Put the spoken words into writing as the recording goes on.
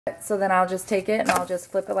So then I'll just take it and I'll just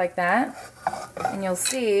flip it like that. And you'll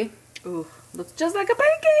see. Ooh, looks just like a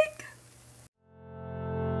pancake.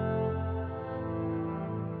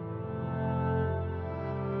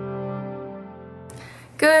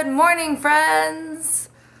 Good morning, friends.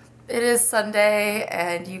 It is Sunday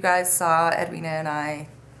and you guys saw Edwina and I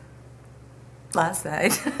last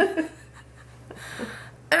night.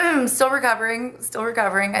 Still recovering.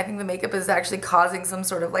 I think the makeup is actually causing some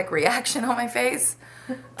sort of like reaction on my face.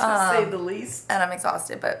 To say the least. And I'm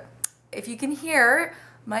exhausted, but if you can hear,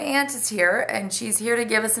 my aunt is here and she's here to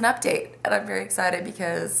give us an update. And I'm very excited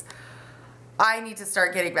because I need to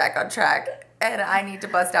start getting back on track and I need to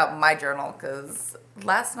bust out my journal because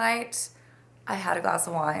last night I had a glass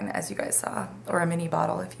of wine, as you guys saw, or a mini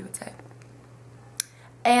bottle if you would say.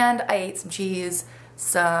 And I ate some cheese,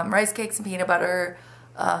 some rice cakes and peanut butter.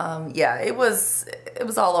 Yeah, it was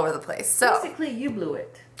all over the place. So basically, you blew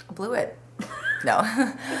it. I blew it. No.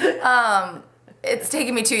 It's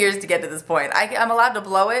taken me 2 years to get to this point. I'm allowed to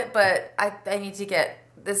blow it, but I need to get,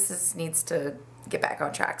 needs to get back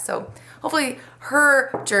on track. So hopefully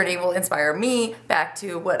her journey will inspire me back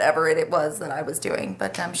to whatever it was that I was doing.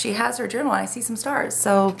 But she has her journal and I see some stars.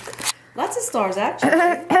 So lots of stars,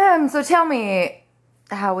 actually. So tell me,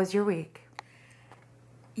 how was your week?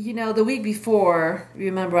 You know, the week before,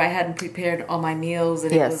 remember I hadn't prepared all my meals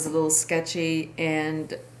and Yes. it was a little sketchy.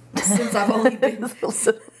 And since I've only been since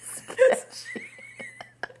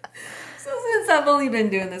I've only been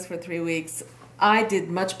doing this for 3 weeks, I did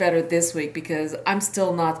much better this week because I'm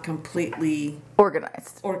still not completely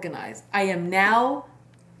organized. I am now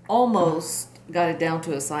almost got it down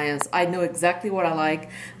to a science. I know exactly what I like.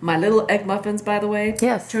 My little egg muffins, by the way,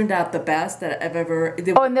 Yes. turned out the best that I've ever.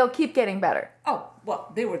 Oh, and they'll keep getting better. Oh,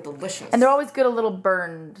 well, they were delicious. And they're always good a little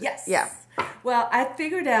burned. Yes. Yeah. Well, I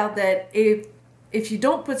figured out that if you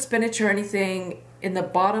don't put spinach or anything in the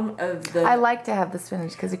bottom of the... I like to have the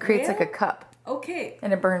spinach because it creates like a cup. Okay.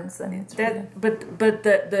 And it burns and it's really good. But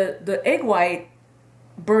the egg white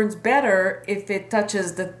burns better if it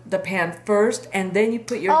touches the pan first and then you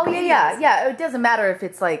put your... Oh, yeah. It doesn't matter if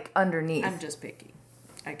it's like underneath. I'm just picky,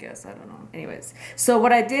 I guess. I don't know. Anyways. So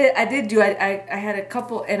what I did I had a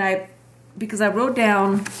couple and because I wrote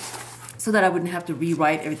down so that I wouldn't have to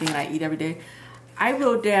rewrite everything that I eat every day. I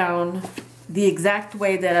wrote down the exact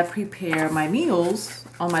way that I prepare my meals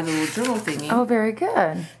on my little journal thingy. Oh, very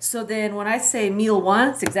good. So then when I say meal one,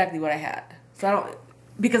 it's exactly what I had. So I don't,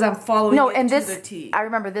 because I'm following the T. I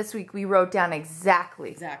remember this week we wrote down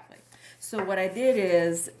exactly. Exactly. So what I did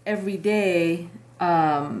is every day,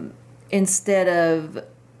 instead of,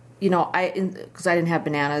 because I didn't have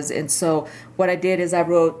bananas. And so what I did is I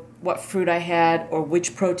wrote what fruit I had or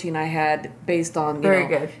which protein I had based on, Very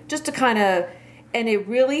good. Just to kind of, and it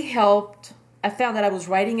really helped. I found that I was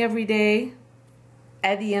writing every day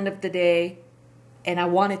at the end of the day, and I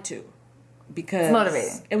wanted to because it's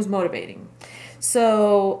motivating. It was motivating.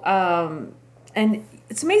 So, and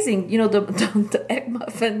it's amazing, the egg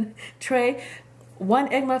muffin tray.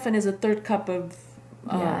 One egg muffin is a third cup of.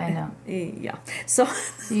 Yeah, I know. Yeah. So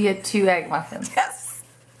you get 2 egg muffins. Yes.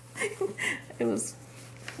 It was.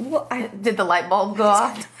 Well, did the light bulb go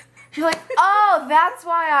off? You're like, oh, that's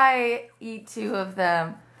why I eat 2 of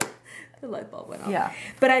them. The light bulb went off. Yeah.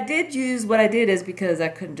 But I did use, what I did is because I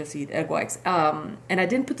couldn't just eat egg whites. And I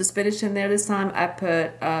didn't put the spinach in there this time. I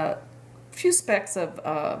put a few specks of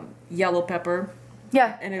yellow pepper.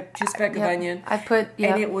 Yeah. And a few specks of onion. I put,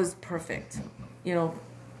 And it was perfect.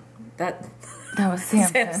 That was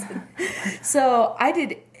Samson. So I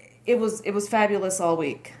did, it was fabulous all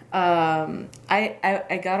week.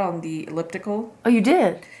 I got on the elliptical. Oh, you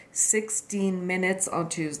did? 16 minutes on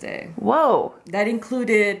Tuesday. Whoa. That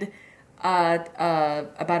included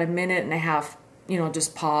about a minute and a half,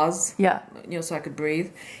 just pause. Yeah. So I could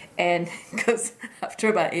breathe. And because after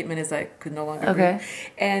about 8 minutes, I could no longer breathe.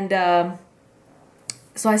 And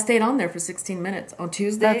so I stayed on there for 16 minutes on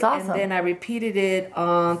Tuesday. That's awesome. And then I repeated it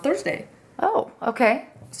on Thursday. Oh, okay.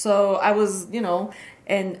 So I was,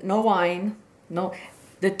 and no wine,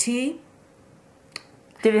 the tea.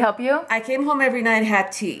 Did it help you? I came home every night and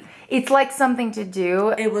had tea. It's like something to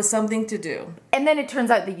do. It was something to do. And then it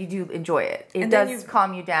turns out that you do enjoy it. It does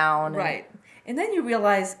calm you down. Right. And then you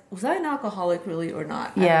realize, was I an alcoholic really or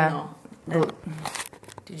not? Yeah. I don't know.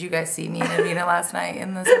 Did you guys see me and Amina last night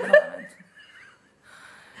in the 7-Eleven?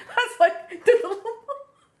 I was like,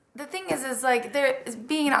 the thing is like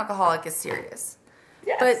being an alcoholic is serious.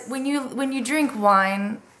 yes. But when you drink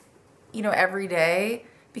wine, every day,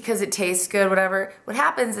 because it tastes good, whatever, what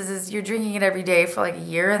happens is you're drinking it every day for like a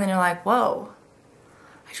year and then you're like, whoa,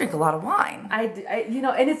 I drink a lot of wine. You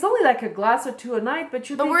know, and it's only like a glass or two a night, but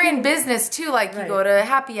But we're in business too. Like you go to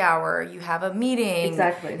happy hour, you have a meeting.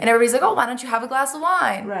 Exactly. And everybody's like, oh, why don't you have a glass of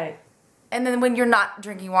wine? Right. And then when you're not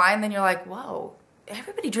drinking wine, then you're like, whoa,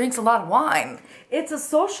 everybody drinks a lot of wine. It's a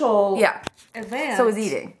social event. So is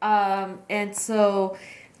eating. And so,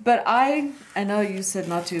 but I know you said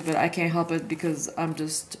not to, but I can't help it because I'm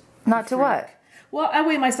just... Not to what? Well, I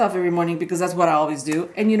weigh myself every morning because that's what I always do.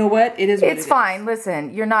 And you know what? It is what it's fine.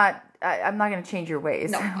 Listen, you're not... I'm not going to change your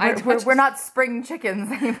ways. No, we're not spring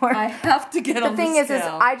chickens anymore. I have to get on the scale. The thing is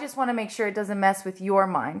I just want to make sure it doesn't mess with your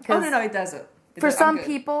mind. Oh, no, it doesn't. For some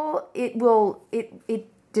people, it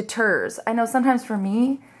deters. I know sometimes for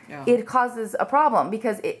me, it causes a problem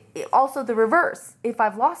because it also the reverse. If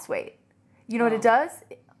I've lost weight, you know what it does?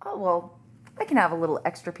 Oh, well, I can have a little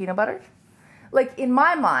extra peanut butter. Like in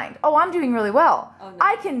my mind, I'm doing really well. Oh, no.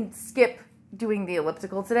 I can skip doing the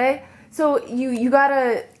elliptical today. So you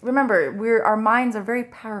gotta remember, our minds are very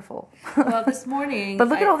powerful. Well, this morning, but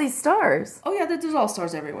look at all these stars. Oh yeah, there's all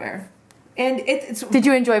stars everywhere. And it's. Did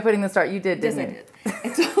you enjoy putting the star? You did, didn't you? Yes,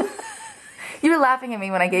 I did. You were laughing at me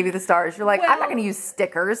when I gave you the stars. You're like, I'm not going to use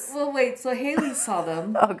stickers. Well, wait. So Haley saw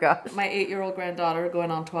them. Oh gosh. My 8-year-old granddaughter,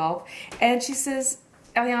 going on 12, and she says,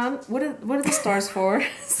 Eliane, what are the stars for?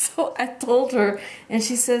 So I told her, and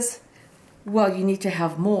she says, well, you need to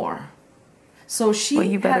have more. So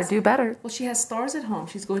you better do better. Well, she has stars at home.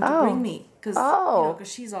 She's going to bring me because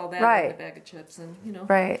she's all that in a bag of chips, and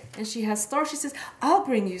Right. And she has stars. She says, I'll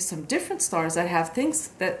bring you some different stars that have things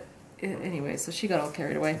that. Anyway, so she got all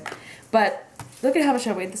carried away. But look at how much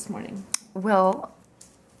I weighed this morning. Well,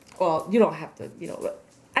 you don't have to.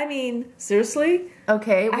 I mean, seriously.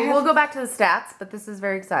 Okay, we'll go back to the stats, but this is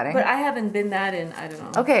very exciting. But I haven't been that in, I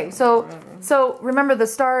don't know. Okay, so remember the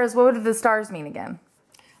stars. What do the stars mean again?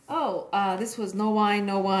 Oh, this was no wine,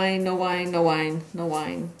 no wine, no wine, no wine, no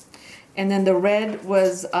wine. And then the red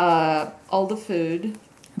was all the food.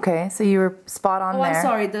 Okay, so you were spot on there. I'm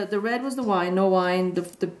sorry. The red was the wine, no wine.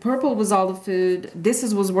 The purple was all the food. This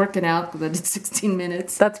was working out because I did 16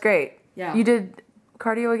 minutes. That's great. Yeah. You did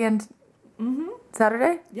cardio again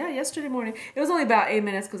Saturday? Yeah, yesterday morning. It was only about 8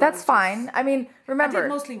 minutes. That's fine. I mean, remember. I did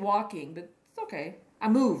mostly walking, but it's okay. I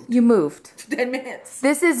moved. You moved. 10 minutes.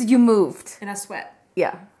 This is you moved. And I sweat.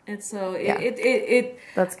 Yeah. And so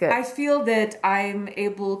that's good. I feel that I'm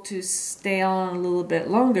able to stay on a little bit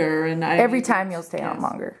longer, and every time you'll stay on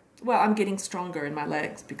longer. Well, I'm getting stronger in my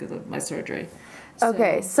legs because of my surgery.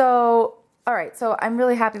 Okay, so all right, so I'm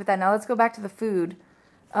really happy with that. Now let's go back to the food.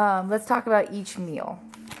 Let's talk about each meal.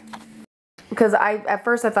 Because at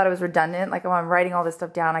first I thought it was redundant. Like, I'm writing all this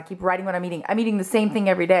stuff down. I keep writing what I'm eating. I'm eating the same thing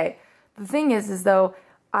every day. The thing is though,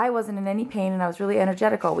 I wasn't in any pain and I was really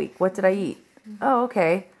energetic all week. What did I eat? Oh,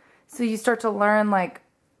 okay. So you start to learn, like,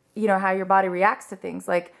 how your body reacts to things.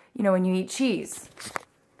 Like, when you eat cheese.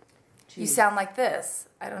 You sound like this.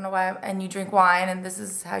 I don't know why. And you drink wine, and this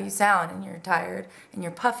is how you sound, and you're tired, and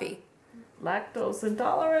you're puffy. Lactose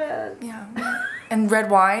intolerant. Yeah. And red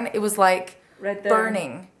wine, it was like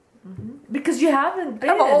burning. Mm-hmm. Because you haven't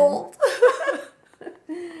been. I'm old.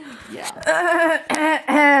 Yeah.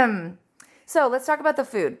 So let's talk about the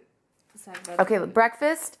food. Okay,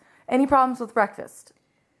 breakfast. Any problems with breakfast?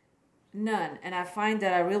 None. And I find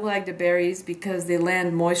that I really like the berries because they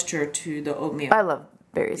lend moisture to the oatmeal. I love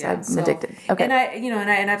berries. Yeah, I'm addicted. Okay.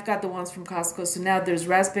 And I've got the ones from Costco. So now there's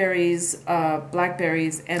raspberries,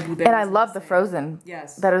 blackberries, and blueberries. And I love the frozen.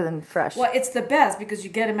 Yes. Better than fresh. Well, it's the best because you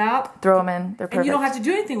get them out. Throw them in. They're perfect. And you don't have to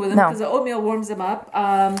do anything with them because the oatmeal warms them up.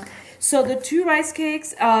 So the 2 rice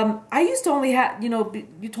cakes, I used to only have,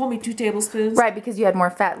 you told me 2 tablespoons. Right, because you had more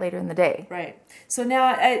fat later in the day. Right. So now,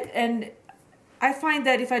 I find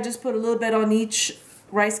that if I just put a little bit on each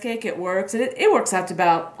rice cake, it works. And it works out to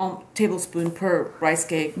about a tablespoon per rice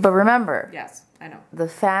cake. But remember. Yes, I know. The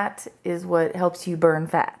fat is what helps you burn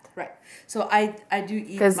fat. Right. So I do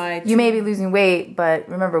eat my... Because you may be losing weight, but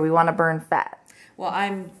remember, we want to burn fat. Well,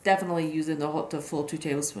 I'm definitely using the full 2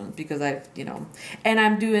 tablespoons because and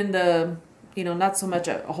I'm doing the, not so much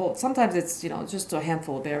a whole, sometimes it's, just a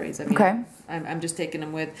handful of berries. I mean, okay. I'm just taking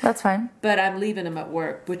them with. That's fine. But I'm leaving them at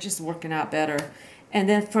work, which is working out better. And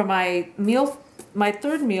then for my meal, my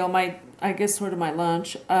third meal, I guess sort of my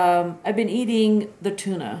lunch, I've been eating the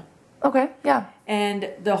tuna. Okay, yeah.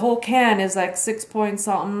 And the whole can is like 6 point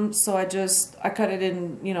something, so I cut it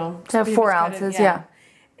in, To have 4 ounces, yeah.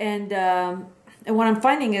 And what I'm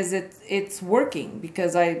finding is it's working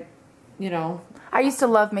because I used to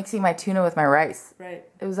love mixing my tuna with my rice. Right.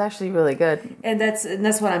 It was actually really good. And that's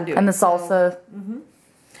what I'm doing. And the salsa. So,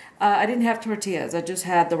 I didn't have tortillas. I just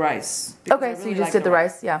had the rice. Okay, so you just did the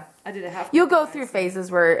rice, yeah. I did a half. You'll go through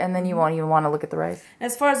phases where, and then you won't even want to look at the rice.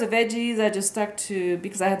 As far as the veggies, I just stuck to,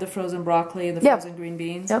 because I had the frozen broccoli and the frozen green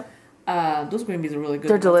beans. Yep. Those green beans are really good.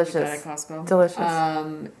 They're delicious. At Costco. Delicious.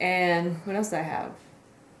 And what else did I have?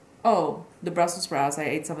 Oh, the Brussels sprouts. I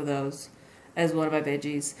ate some of those as one of my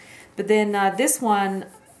veggies. But then this one,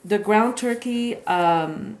 the ground turkey,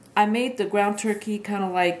 I made the ground turkey kind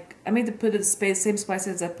of like, I made put the same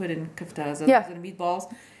spices I put in koftas, in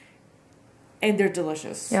meatballs, and they're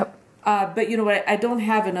delicious. Yep. But you know what? I don't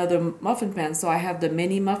have another muffin pan, so I have the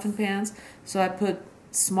mini muffin pans. So I put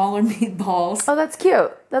smaller meatballs. Oh, that's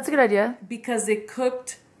cute. That's a good idea. Because they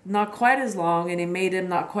cooked not quite as long, and it made them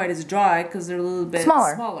not quite as dry because they're a little bit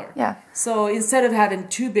smaller. Yeah. So instead of having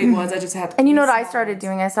two big ones, I just had. And you know what I started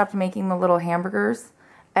doing? I stopped making the little hamburgers,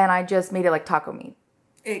 and I just made it like taco meat.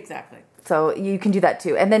 Exactly. So you can do that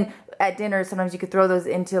too. And then at dinner, sometimes you could throw those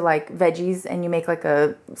into like veggies, and you make like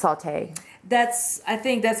a saute. I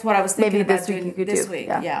think that's what I was thinking about doing this week.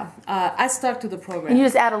 Yeah. I stuck to the program. And you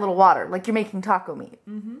just add a little water, like you're making taco meat.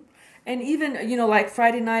 Mm-hmm. And even, you know, like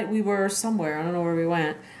Friday night we were somewhere. I don't know where we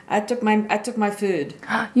went. I took my food.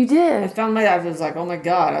 You did? I was like, oh my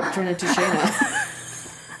God, I've turned into Shayna.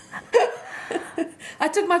 I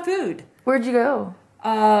took my food. Where'd you go?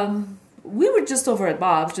 We were just over at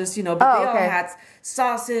Bob's, but they all had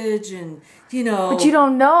sausage and, But you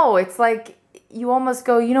don't know. It's like, you almost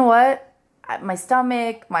go, you know what? My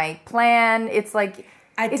stomach, my plan, it's like...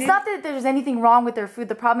 It's not that there's anything wrong with their food.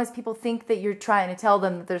 The problem is people think that you're trying to tell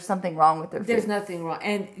them that there's something wrong with their food. There's nothing wrong.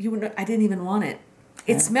 And I didn't even want it.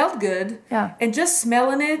 It smelled good. Yeah. And just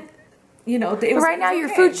smelling it, it was, right now your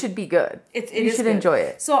food should be good. You should enjoy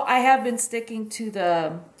it. So I have been sticking to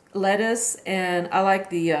the lettuce, and I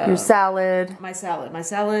like the... your salad. My salad. My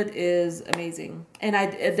salad is amazing. And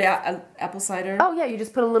the apple cider. Oh, yeah. You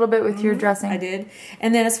just put a little bit with your dressing. I did.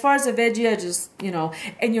 And then as far as the veggie, I just,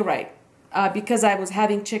 and you're right. Because I was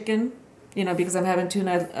having chicken, because I'm having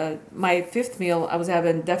tuna, my fifth meal,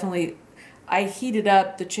 I heated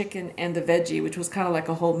up the chicken and the veggie, which was kind of like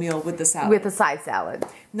a whole meal with the salad. With a side salad.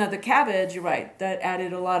 Now, the cabbage, you're right, that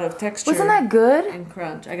added a lot of texture. Wasn't that good? And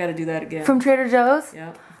crunch. I got to do that again. From Trader Joe's?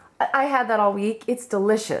 Yeah. I had that all week. It's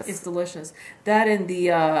delicious. It's delicious. That and the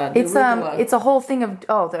arugula. It's a whole thing of the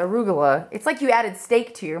arugula. It's like you added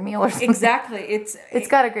steak to your meal or something. Exactly. It's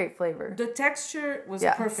got a great flavor. The texture was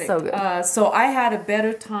perfect. So good. So I had a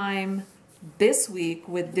better time this week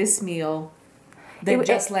with this meal than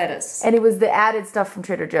just lettuce. And it was the added stuff from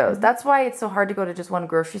Trader Joe's. That's why it's so hard to go to just one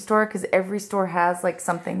grocery store, because every store has like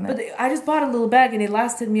something that... But I just bought a little bag and it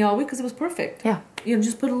lasted me all week because it was perfect. Yeah.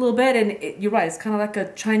 Just put a little bit, and you're right, it's kind of like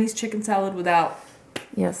a Chinese chicken salad without...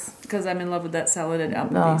 Yes. Because I'm in love with that salad at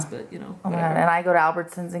Applebee's, but Oh my God. And I go to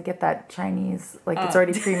Albertsons and get that Chinese, like it's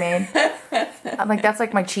already pre-made. I'm like, that's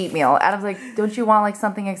like my cheat meal. Adam's like, don't you want like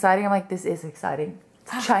something exciting? I'm like, this is exciting.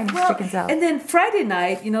 Chinese chicken salad. And then Friday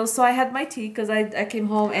night, so I had my tea because I came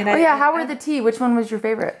home and how were the tea? Which one was your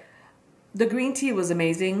favorite? The green tea was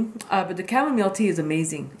amazing, but the chamomile tea is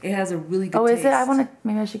amazing. It has a really good taste. Is it?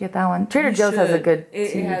 Maybe I should get that one. Trader Joe's has a good tea.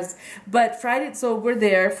 It has. But Friday, so we're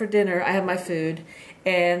there for dinner. I have my food,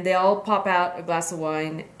 and they all pop out a glass of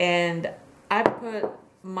wine, and I put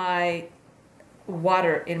my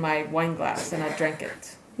water in my wine glass, and I drank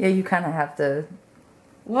it. Yeah, you kind of have to...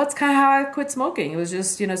 Well, that's kind of how I quit smoking. It was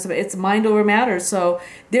just, so it's mind over matter. So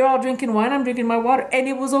they're all drinking wine, I'm drinking my water, and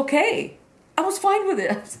it was okay. I was fine with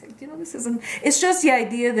it. I was like, this isn't... It's just the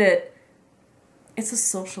idea that it's a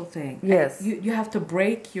social thing. Yes. You have to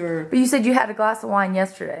break your... But you said you had a glass of wine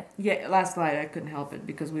yesterday. Yeah, last night I couldn't help it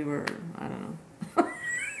because we were, I don't know.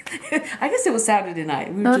 I guess it was Saturday night.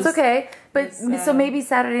 It's okay. But so maybe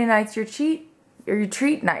Saturday night's your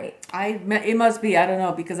treat night. It must be. I don't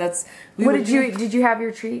know because that's. Did you have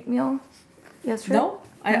your treat meal yesterday? No,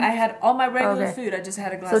 I had all my regular food. I just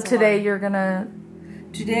had a glass. So today you're gonna.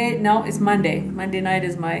 Today, no, it's Monday. Monday night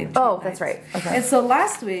is my. That's right. Okay. And so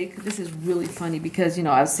last week, this is really funny because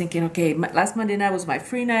I was thinking, okay, last Monday night was my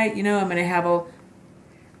free night. I'm gonna have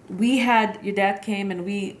your dad came and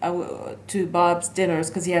we to Bob's dinners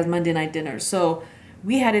because he has Monday night dinners. So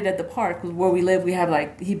we had it at the park where we live. We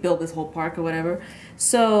have he built this whole park or whatever.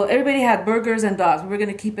 So everybody had burgers and dogs. We were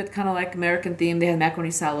gonna keep it kind of like American theme. They had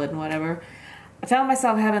macaroni salad and whatever. I found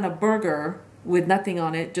myself having a burger with nothing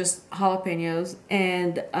on it, just jalapenos,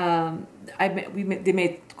 and they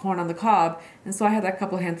made corn on the cob, and so I had that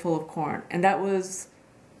couple handful of corn, and that was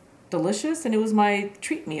delicious, and it was my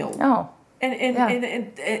treat meal. Oh. And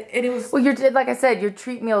it was... Well, like I said, your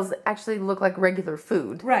treat meals actually look like regular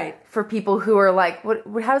food. Right. For people who are like,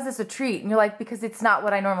 how is this a treat? And you're like, because it's not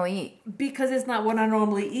what I normally eat. Because it's not what I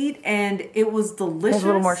normally eat, and it was delicious. There's a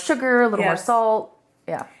little more sugar, a little more salt.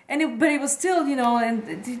 Yeah. But it was still,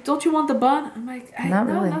 and don't you want the bun? I'm like, Not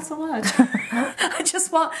really. not so much.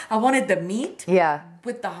 I wanted the meat. Yeah.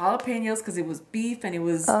 With the jalapenos because it was beef and it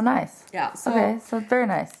was. Oh, nice. Yeah. So okay, so it's very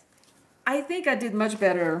nice. I think I did much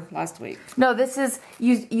better last week. No, this is,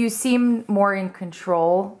 you seem more in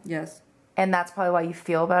control. Yes. And that's probably why you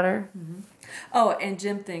feel better. Mm-hmm. Oh, and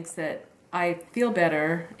Jim thinks that I feel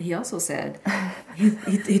better. He also said,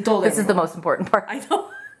 he told This is the most important part. I know.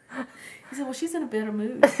 He said, well, she's in a better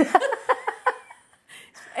mood.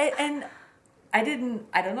 and I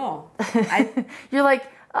don't know. You're like,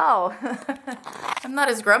 oh, I'm not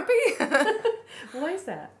as grumpy. Why is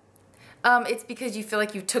that? It's because you feel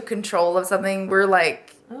like you took control of something. We're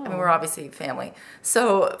like, I mean, we're obviously family.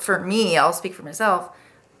 So for me, I'll speak for myself.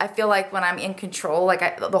 I feel like when I'm in control,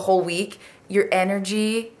 like the whole week, your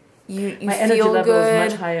energy, you My feel energy level good.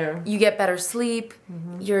 is much higher. You get better sleep.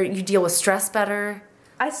 Mm-hmm. You deal with stress better.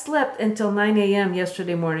 I slept until 9 a.m.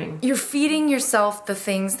 yesterday morning. You're feeding yourself the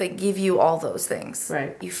things that give you all those things.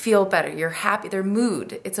 Right. You feel better. You're happy. They're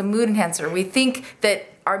mood. It's a mood enhancer. We think that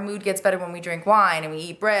our mood gets better when we drink wine and we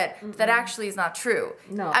eat bread. Mm-mm. That actually is not true.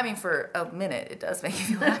 No. I mean, for a minute, it does make you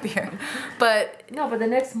feel happier. But no, but the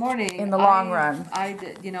next morning, in the long run, I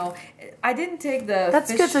did. I didn't take the.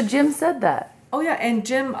 That's fish. good. So Jim said that. Oh yeah, and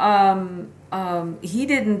Jim, he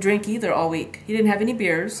didn't drink either all week. He didn't have any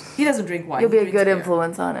beers. He doesn't drink wine. You'll be a good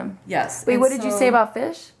influence on him. Yes. Wait, what did you say about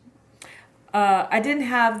fish? I didn't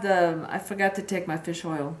have I forgot to take my fish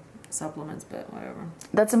oil supplements, but whatever.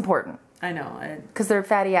 That's important. I know. Because they're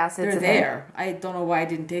fatty acids. They're there. I don't know why I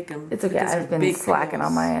didn't take them. It's okay. I've been slacking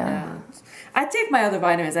on my Yeah. I take my other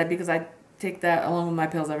vitamins because I take that along with my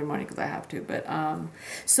pills every morning because I have to. But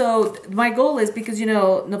so my goal is because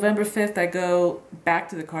November 5th I go back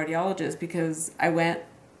to the cardiologist because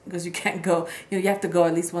you can't go. You have to go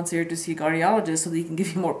at least once a year to see a cardiologist so that he can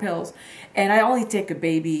give you more pills. And I only take a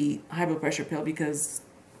baby high blood pressure pill because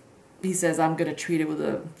he says I'm going to treat it with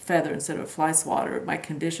a feather instead of a fly swatter, my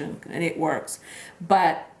condition, and it works.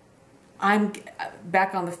 But I'm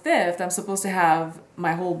back on the 5th. I'm supposed to have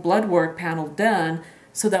my whole blood work panel done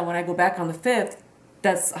so that when I go back on the 5th,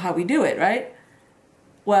 that's how we do it, right?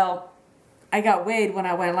 Well, I got weighed when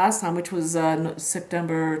I went last time, which was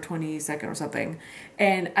September 22nd or something.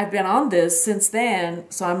 And I've been on this since then.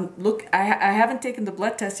 So I haven't taken the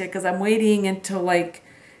blood test yet because I'm waiting until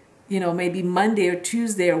maybe Monday or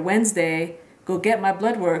Tuesday or Wednesday, go get my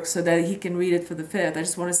blood work so that he can read it for the 5th. I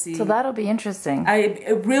just want to see. So that'll be interesting.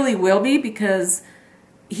 It really will be because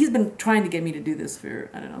he's been trying to get me to do this for,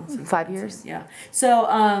 I don't know. Since 5 years? Yeah. So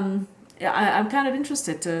I'm kind of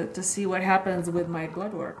interested to see what happens with my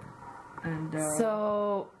blood work. And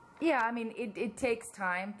so, yeah, I mean, it takes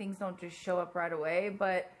time. Things don't just show up right away,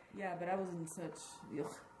 but... Yeah, but I was in such...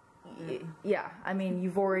 Yeah, I mean,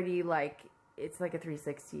 you've already, it's like a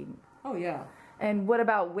 360. Oh, yeah. And what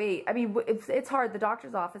about weight? I mean, it's hard. The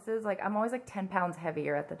doctor's offices, I'm always 10 pounds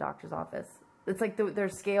heavier at the doctor's office. It's their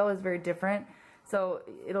scale is very different, so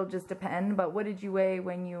it'll just depend. But what did you weigh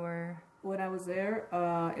when you were... When I was there,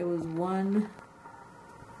 it was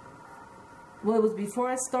Well, it was before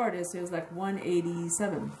I started, so it was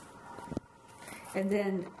 187. And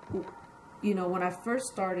then, when I first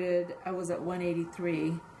started, I was at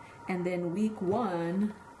 183. And then week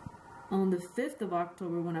 1, on the 5th of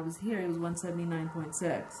October, when I was here, it was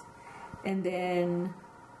 179.6. And then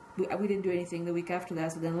we didn't do anything the week after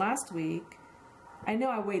that. So then last week, I know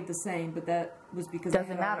I weighed the same, but that was because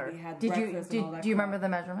doesn't matter. Do you remember the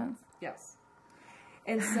measurements? Yes.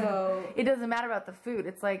 And so it doesn't matter about the food.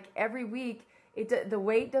 It's every week. The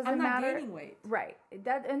weight doesn't matter. I'm not gaining weight. Right.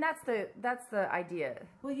 That's the idea.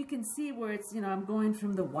 Well, you can see where it's, I'm going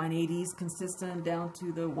from the 180s consistent down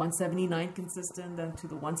to the 179 consistent, down to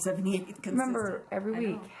the 178 consistent. Remember, every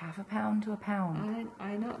week, half a pound to a pound.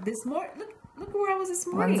 I know. This morning, look where I was this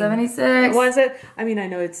morning. 176. I mean, I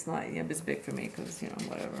know it's not, it's big for me because,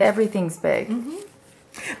 whatever. Everything's big. Mm-hmm.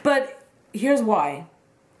 But here's why.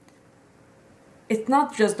 It's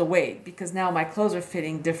not just the weight, because now my clothes are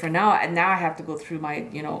fitting different now, and now I have to go through my,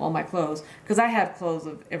 all my clothes, because I have clothes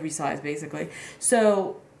of every size, basically.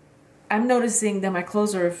 So I'm noticing that my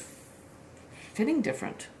clothes are fitting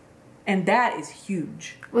different, and that is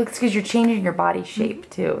huge. Well, it's because you're changing your body shape,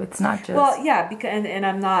 too. It's not just... Well, yeah, because, and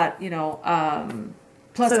I'm not,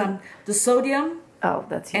 plus the sodium... Oh,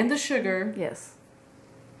 that's huge. And the sugar... Yes.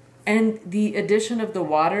 And the addition of the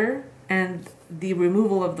water and the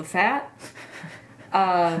removal of the fat...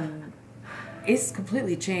 it's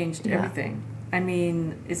completely changed everything. I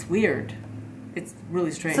mean, it's weird. It's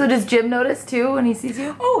really strange. So does Jim notice too when he sees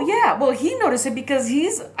you? Oh yeah. Well, he noticed it because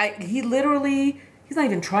he's not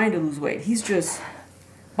even trying to lose weight. He's just,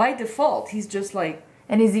 by default, he's just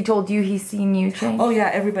And has he told you he's seen you change? Oh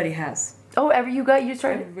yeah, everybody has. Oh, you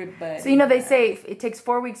started? Everybody. So you know they say it takes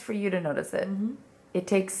 4 weeks for you to notice it. Mm-hmm. It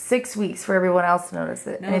takes 6 weeks for everyone else to notice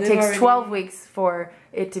it. No, and it takes 12 weeks for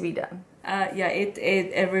it to be done. Yeah,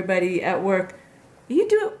 everybody at work, are you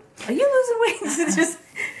losing weight? It's just,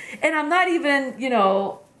 and I'm not even,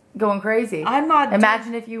 going crazy. I'm not.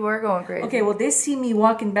 Imagine if you were going crazy. Okay, well, they see me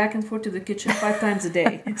walking back and forth to the kitchen 5 times a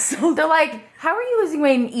day. So they're like, "How are you losing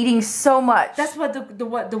weight and eating so much?" That's what the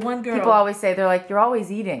one girl. People always say. They're like, "You're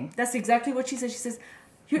always eating." That's exactly what she said. She says,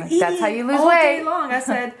 "You're like, eating that's how you lose all weight. day long." I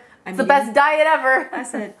said, "It's the best diet ever." I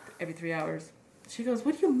said, "Every 3 hours." She goes,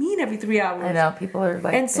 "What do you mean every 3 hours?" I know people are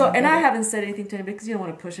like, and I haven't said anything to anybody because you don't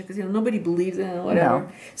want to push it because nobody believes in it, whatever. No.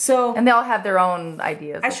 So and they all have their own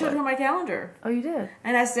ideas. I showed her my calendar. Oh, you did?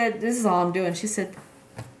 And I said, "This is all I'm doing." She said,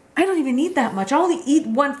 "I don't even eat that much. I only eat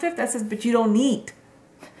 1/5." I said, "But you don't eat."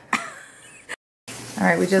 All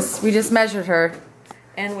right, we just measured her.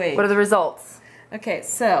 And wait. What are the results? Okay,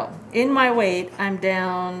 so in my weight, I'm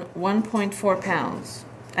down 1.4 pounds.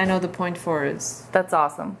 I know the 0.4 is. That's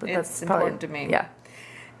awesome. But it's that's important to me. Yeah.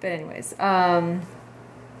 But anyways, and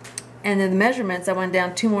then the measurements, I went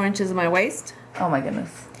down 2 more inches of my waist. Oh my goodness.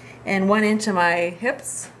 And 1 inch of my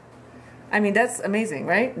hips. I mean, that's amazing,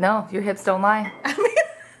 right? No, your hips don't lie. I mean,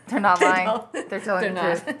 they're not lying. Don't. They're telling the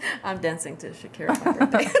truth. I'm dancing to Shakira on my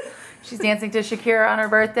birthday. She's dancing to Shakira on her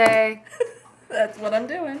birthday. That's what I'm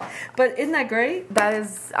doing. But isn't that great? That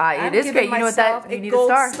is, it is great. You know what that? You need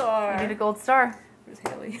a star. You need a gold star. Where's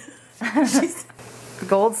Haley? She's the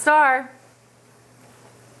gold star.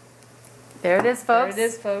 There it is, folks. There it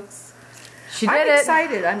is, folks. She did I'm it.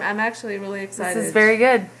 excited. I'm actually really excited. This is very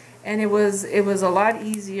good. And it was a lot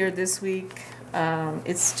easier this week.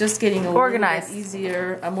 It's just getting a little bit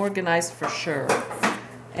easier. I'm organized for sure.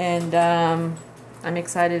 And I'm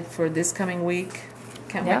excited for this coming week.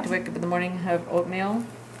 Can't wait to wake up in the morning and have oatmeal.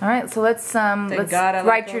 All right, so let's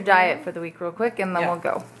write your diet for the week real quick, and then we'll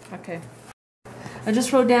go. Okay. I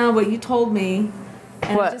just wrote down what you told me.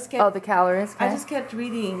 And what? I just kept, the calories? Okay. I just kept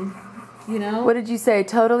reading, What did you say?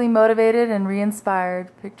 Totally motivated and re-inspired.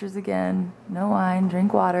 Pictures again. No wine.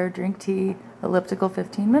 Drink water. Drink tea. Elliptical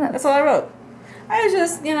 15 minutes. That's all I wrote. I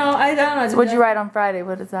just, I don't know. So what'd you write on Friday?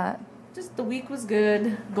 What is that? Just the week was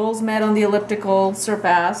good. Goals met on the elliptical.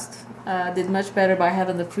 Surpassed. Did much better by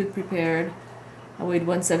having the fruit prepared. I weighed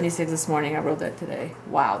 176 this morning. I wrote that today.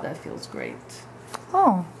 Wow, that feels great.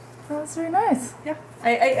 Oh, that's very nice. Yeah.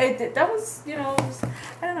 I did, that was, I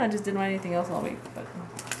don't know. I just didn't write anything else all week. But.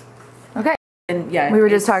 Okay. And yeah. We were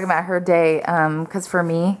just talking about her day, because for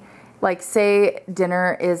me, like, say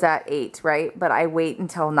dinner is at 8, right? But I wait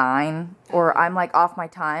until 9, or I'm like off my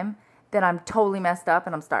time, then I'm totally messed up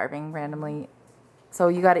and I'm starving randomly. So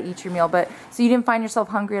you got to eat your meal. But so you didn't find yourself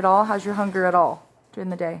hungry at all? How's your hunger at all during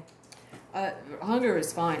the day? Hunger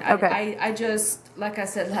is fine. Okay. I just, like I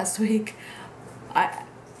said last week,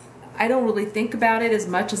 I don't really think about it as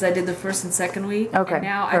much as I did the first and second week. Okay. And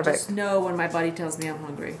now Perfect. I just know when my body tells me I'm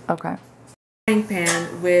hungry. Okay. Frying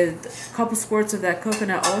pan with a couple squirts of that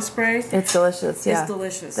coconut oil spray. It's delicious. Yeah. It's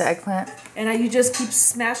delicious. The eggplant. And you just keep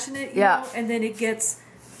smashing it, you know, and then it gets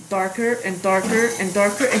darker and darker and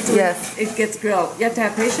darker until it gets grilled. You have to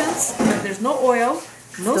have patience. There's no oil,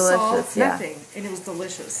 no salt, nothing. And it was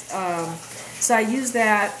delicious. So I use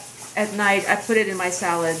that at night. I put it in my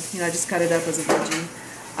salad. I just cut it up as a veggie.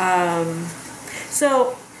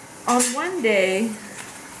 So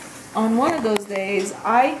on one of those days,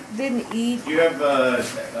 I didn't eat. Do you have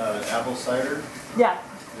apple cider? Yeah.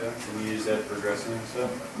 Yeah. Can you use that for dressing and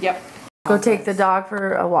stuff? Yep. Go take the dog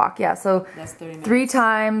for a walk. Yeah, so that's 30 minutes. 3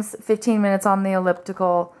 times, 15 minutes on the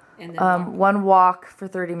elliptical, and then one walk for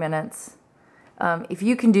 30 minutes. If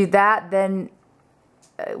you can do that, then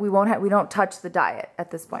we don't touch the diet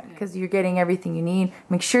at this point because you're getting everything you need.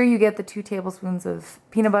 Make sure you get the 2 tablespoons of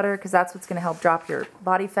peanut butter because that's what's going to help drop your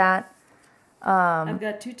body fat. I've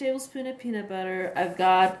got 2 tablespoons of peanut butter. I've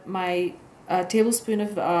got my tablespoon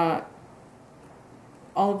of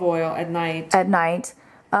olive oil at night.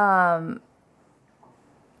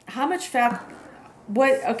 How much fat?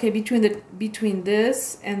 What? Okay, between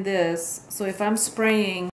this and this. So if I'm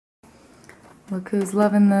spraying. Look who's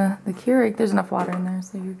loving the Keurig. There's enough water in there,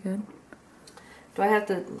 so you're good. Do I have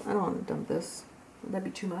to? I don't want to dump this. Would that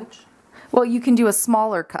be too much? Well, you can do a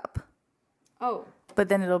smaller cup. Oh. But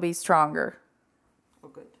then it'll be stronger. Oh,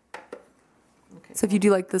 good. Okay. So if you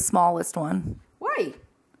do like the smallest one. Why?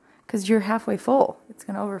 Because you're halfway full. It's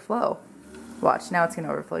going to overflow. Watch, now it's going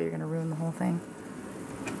to overflow. You're going to ruin the whole thing.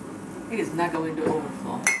 It is not going to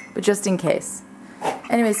overflow. But just in case.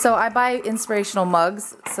 Anyway, so I buy inspirational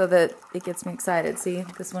mugs so that it gets me excited. See,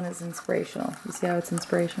 this one is inspirational. You see how it's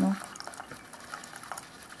inspirational?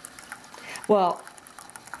 Well,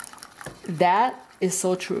 that is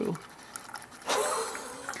so true.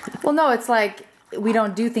 Well, no, it's like we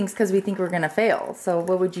don't do things because we think we're going to fail. So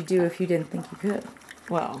what would you do if you didn't think you could?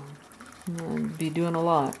 Well, I'd be doing a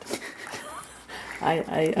lot.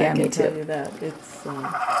 I Yeah, me can tell too. you that. It's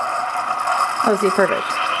Oh, see, perfect.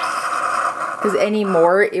 Because any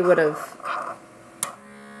more, it would have...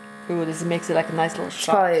 ooh, this makes it like a nice little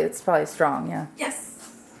shot. It's probably strong, yeah. Yes.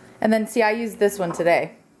 And then, see, I used this one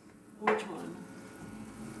today. Which one?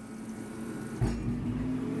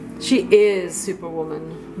 She is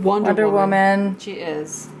Superwoman. Wonder Woman. She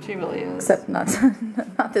is. She really is. Except not,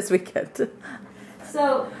 not this weekend.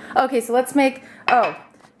 So, Okay, so let's make... Oh,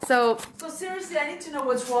 so... so seriously, I need to know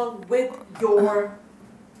what's wrong with your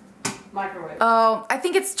microwave. Oh, I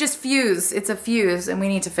think it's just fuse. It's a fuse, and we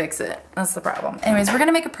need to fix it. That's the problem. Anyways, we're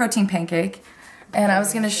gonna make a protein pancake, and I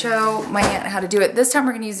was gonna show my aunt how to do it. This time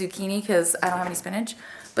we're gonna use zucchini because I don't have any spinach,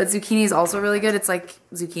 but zucchini is also really good. It's like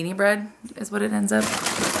zucchini bread is what it ends up.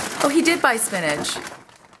 Oh, he did buy spinach,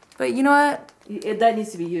 but you know what? That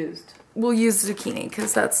needs to be used. We'll use zucchini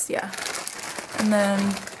because that's, yeah. And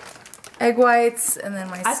then egg whites, and then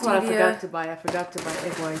my That's what I stevia. forgot to buy. I forgot to buy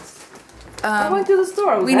egg whites. I went to the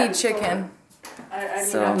store. We need chicken. I mean,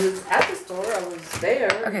 So- I was at the store. I was there.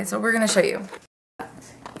 Okay, so we're gonna show you.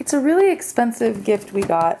 It's a really expensive gift we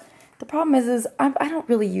got. The problem is I don't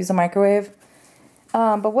really use a microwave.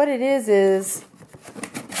 But what it is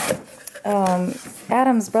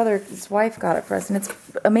Adam's brother's wife got it for us, and it's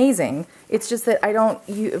amazing. It's just that I don't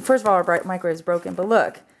use, first of all, our microwave is broken, but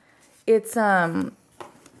look, it's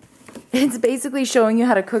basically showing you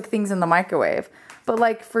how to cook things in the microwave. But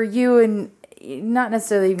like for you, and not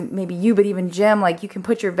necessarily maybe you, but even Jim, like you can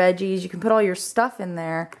put your veggies, you can put all your stuff in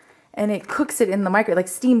there, and it cooks it in the microwave, like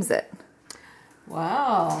steams it.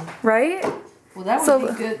 Wow. Right? Well, that would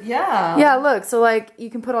be good. Yeah. Yeah, look, so like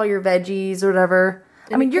you can put all your veggies or whatever.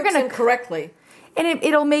 And I mean, it you're cooks gonna them correctly. and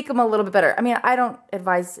it'll make them a little bit better. I mean, I don't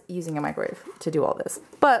advise using a microwave to do all this,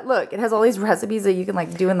 but look, it has all these recipes that you can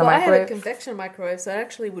like do in the Well, I microwave. have a convection microwave, so it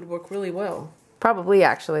actually would work really well. Probably,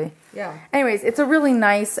 actually. Yeah. Anyways, it's a really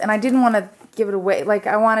nice, and I didn't want to give it away. Like,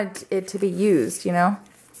 I wanted it to be used, you know?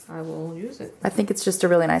 I will use it. I think it's just a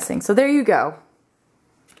really nice thing. So there you go.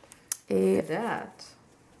 That.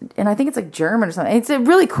 And I think it's like German or something. It's a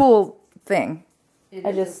really cool thing. It I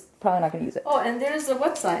is. just probably not going to use it. Oh, and there's a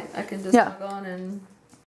website. I can just Yeah. log on and...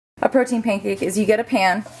 A protein pancake is you get a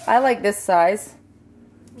pan. I like this size.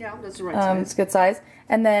 Yeah, that's the right size. It's a good size.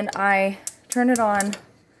 And then I turn it on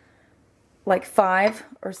like 5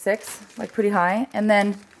 or 6, like pretty high. And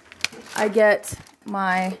then I get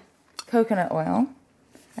my coconut oil.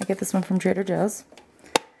 I get this one from Trader Joe's.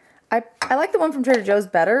 I like the one from Trader Joe's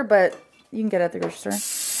better, but you can get it at the grocery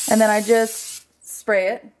store. And then I just spray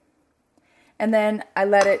it. And then I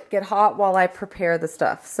let it get hot while I prepare the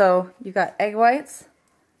stuff. So you got egg whites,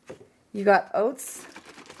 you got oats,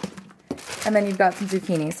 and then you've got some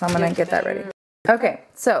zucchini. So I'm going to get that ready. Okay,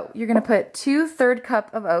 so you're going to put 2 1/3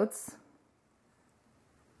 cup of oats.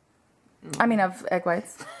 I mean, of egg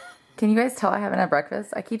whites. Can you guys tell I haven't had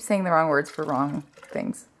breakfast? I keep saying the wrong words for wrong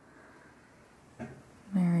things.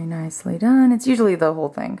 Very nicely done. It's usually the whole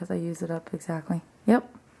thing because I use it up exactly.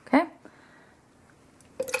 Yep. Okay.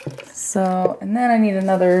 So, and then I need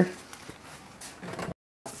another.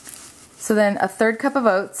 So then a 1/3 cup of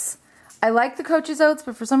oats. I like the Coach's oats,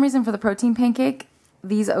 but for some reason for the protein pancake,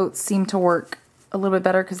 these oats seem to work a little bit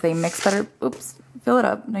better because they mix better. Oops. Fill it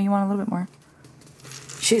up. No, you want a little bit more.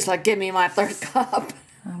 She's like, give me my 1/3 cup.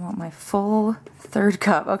 I want my full 1/3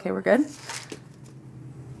 cup. Okay, we're good.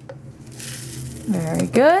 Very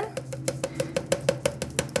good.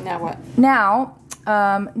 Now what? Now,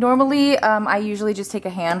 normally I usually just take a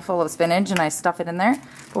handful of spinach and I stuff it in there.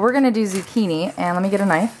 But we're going to do zucchini. And let me get a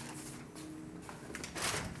knife.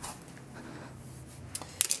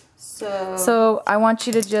 So I want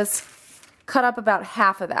you to just cut up about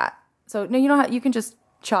half of that. So, no, you know how you can just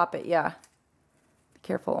chop it, yeah. Be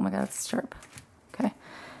careful. Oh my god, it's sharp. Okay.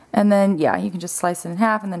 And then, yeah, you can just slice it in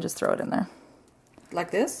half and then just throw it in there. Like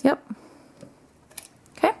this? Yep.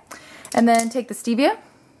 Okay. And then take the stevia.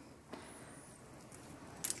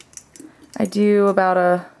 I do about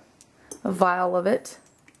a vial of it.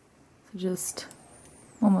 So just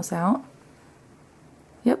almost out.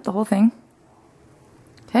 Yep, the whole thing.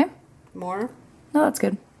 Okay. More? No, that's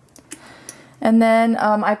good. And then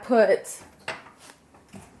I put,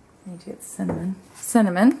 I need to get cinnamon.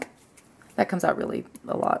 Cinnamon. That comes out really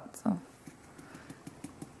a lot, so.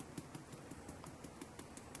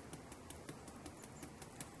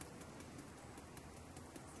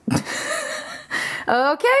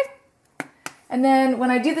 Okay. And then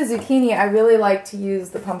when I do the zucchini, I really like to use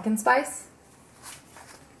the pumpkin spice.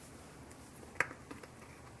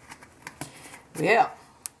 Yeah.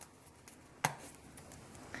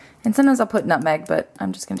 And sometimes I'll put nutmeg, but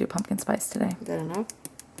I'm just gonna do pumpkin spice today. Is that enough?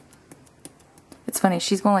 It's funny,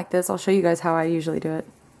 she's going like this. I'll show you guys how I usually do it.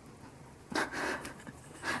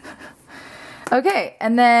 Okay,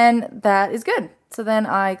 and then that is good. So then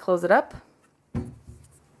I close it up.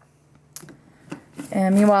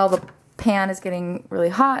 And meanwhile, the pan is getting really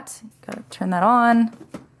hot. Gotta turn that on.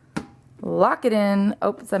 Lock it in.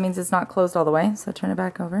 Oh, that means it's not closed all the way, so turn it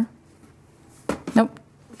back over. Nope,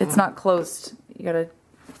 it's not closed. You gotta...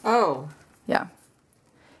 Oh. Yeah.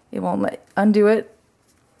 It won't let... Undo it.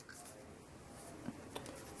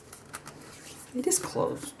 It is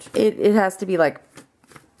closed. It has to be like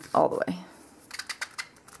all the way.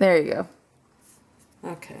 There you go.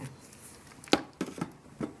 Okay.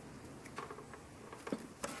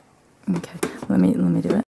 Okay. Let me do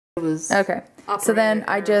it. It was Okay. So then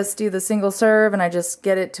I just do the single serve and I just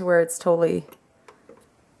get it to where it's totally...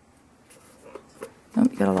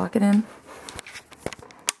 Nope, you gotta lock it in.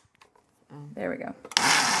 There we go.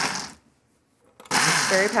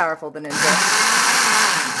 Very powerful, the Ninja.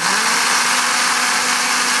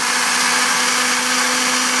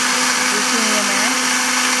 Zucchini in there.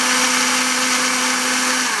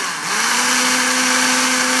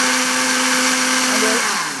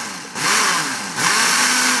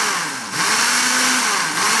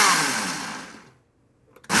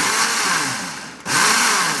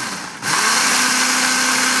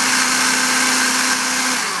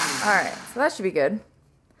 Alright, so that should be good.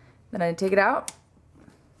 Then I take it out.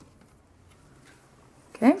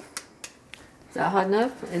 Okay. Is that hot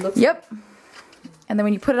enough? It looks. Yep. And then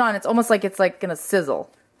when you put it on, it's almost like it's like gonna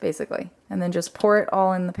sizzle, basically. And then just pour it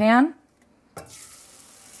all in the pan.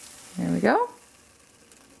 There we go.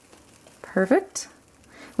 Perfect.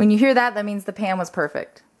 When you hear that, that means the pan was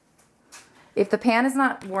perfect. If the pan is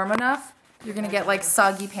not warm enough, you're gonna get like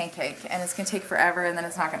soggy pancake, and it's gonna take forever, and then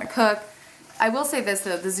it's not gonna cook. I will say this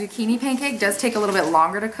though, the zucchini pancake does take a little bit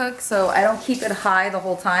longer to cook, so I don't keep it high the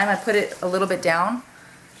whole time. I put it a little bit down.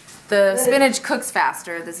 The spinach cooks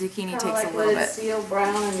faster. The zucchini takes a little bit. Seal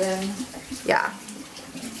brown and then. Yeah.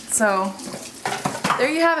 So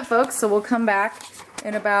there you have it, folks. So we'll come back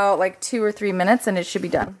in about like 2 or 3 minutes, and it should be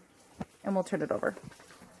done. And we'll turn it over.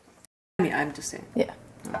 I mean, I'm just saying. Yeah.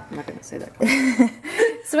 No, I'm not gonna say that.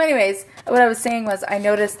 So anyways, what I was saying was I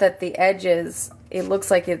noticed that the edges, it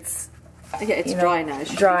looks like it's dry now. It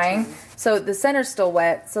should be drying. So the center's still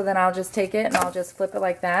wet, so then I'll just take it and I'll just flip it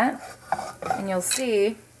like that. And you'll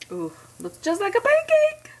see, ooh, looks just like a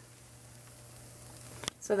pancake.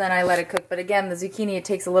 So then I let it cook. But again, the zucchini, it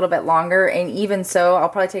takes a little bit longer, and even so, I'll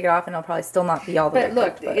probably take it off and it'll probably still not be all the way But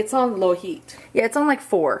look, cooked, it's on low heat. yeah, it's on like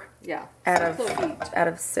 4 Yeah. out of low heat.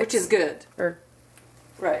 6. Which is good. Or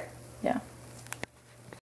Right. yeah.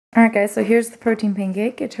 Alright guys, so here's the protein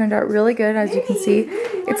pancake. It turned out really good, as you can see.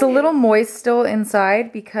 It's a little moist still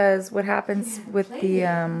inside because what happens with the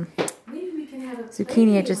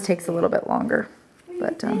zucchini, it just takes a little bit longer.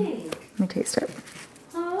 But let me taste it.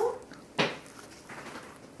 Huh?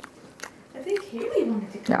 I think Haley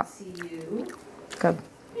wanted to come see you. Good.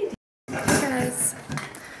 Hey guys.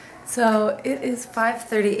 So it is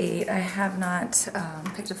 5:38. I have not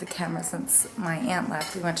picked up the camera since my aunt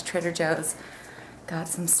left. We went to Trader Joe's, got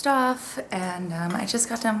some stuff, and I just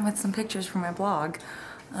got done with some pictures for my blog.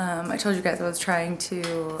 I told you guys I was trying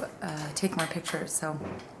to take more pictures, so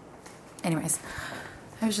anyways,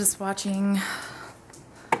 I was just watching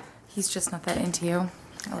He's Just Not That Into You.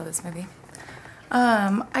 I love this movie.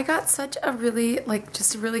 I got such a really,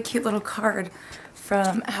 just a really cute little card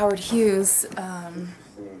from Howard Hughes,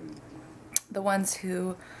 the ones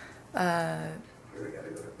who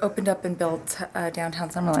opened up and built downtown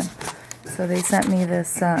Summerlin. So they sent me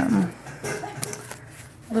this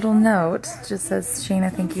little note. It just says,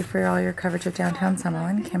 Shayna, thank you for all your coverage of downtown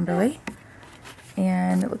Summerlin, Kimberly.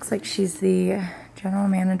 And it looks like she's the general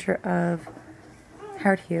manager of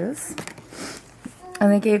Howard Hughes.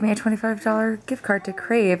 And they gave me a $25 gift card to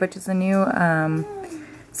Crave, which is a new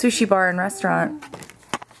sushi bar and restaurant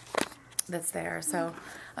that's there. So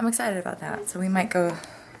I'm excited about that. So we might go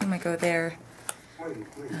there.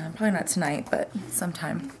 Probably not tonight, but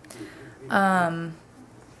sometime.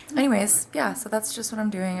 Anyways, yeah, so that's just what I'm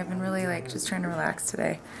doing. I've been really just trying to relax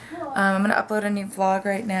today. I'm going to upload a new vlog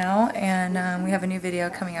right now, and we have a new video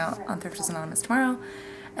coming out on Thrifters Anonymous tomorrow.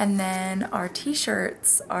 And then our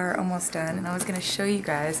t-shirts are almost done, and I was going to show you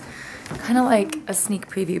guys kind of like a sneak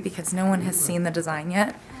preview because no one has seen the design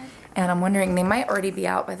yet. And I'm wondering, they might already be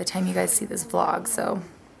out by the time you guys see this vlog, so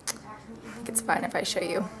I think it's fine if I show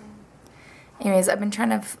you. Anyways, I've been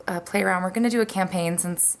trying to play around. We're going to do a campaign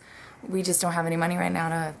since we just don't have any money right now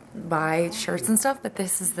to buy shirts and stuff, but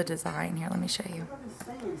this is the design. Here, let me show you. Let's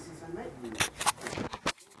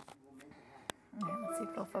see if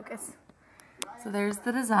it'll focus. So there's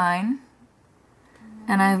the design,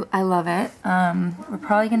 and I love it. We're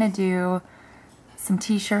probably gonna do some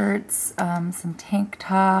t-shirts, some tank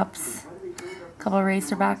tops, a couple of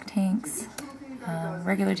racerback tanks,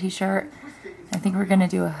 regular t-shirt. I think we're gonna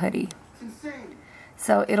do a hoodie.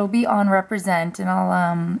 So it'll be on Represent, and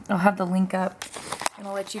I'll have the link up, and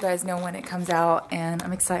I'll let you guys know when it comes out. And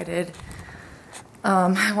I'm excited.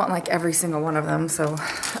 I want like every single one of them. So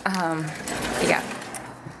yeah,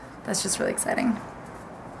 that's just really exciting.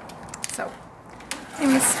 So,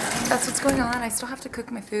 anyways, that's what's going on. I still have to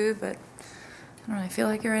cook my food, but I don't really feel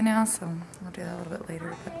like it right now, so I'll do that a little bit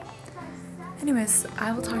later. But anyways,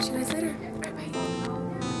 I will talk to you guys later. Bye bye.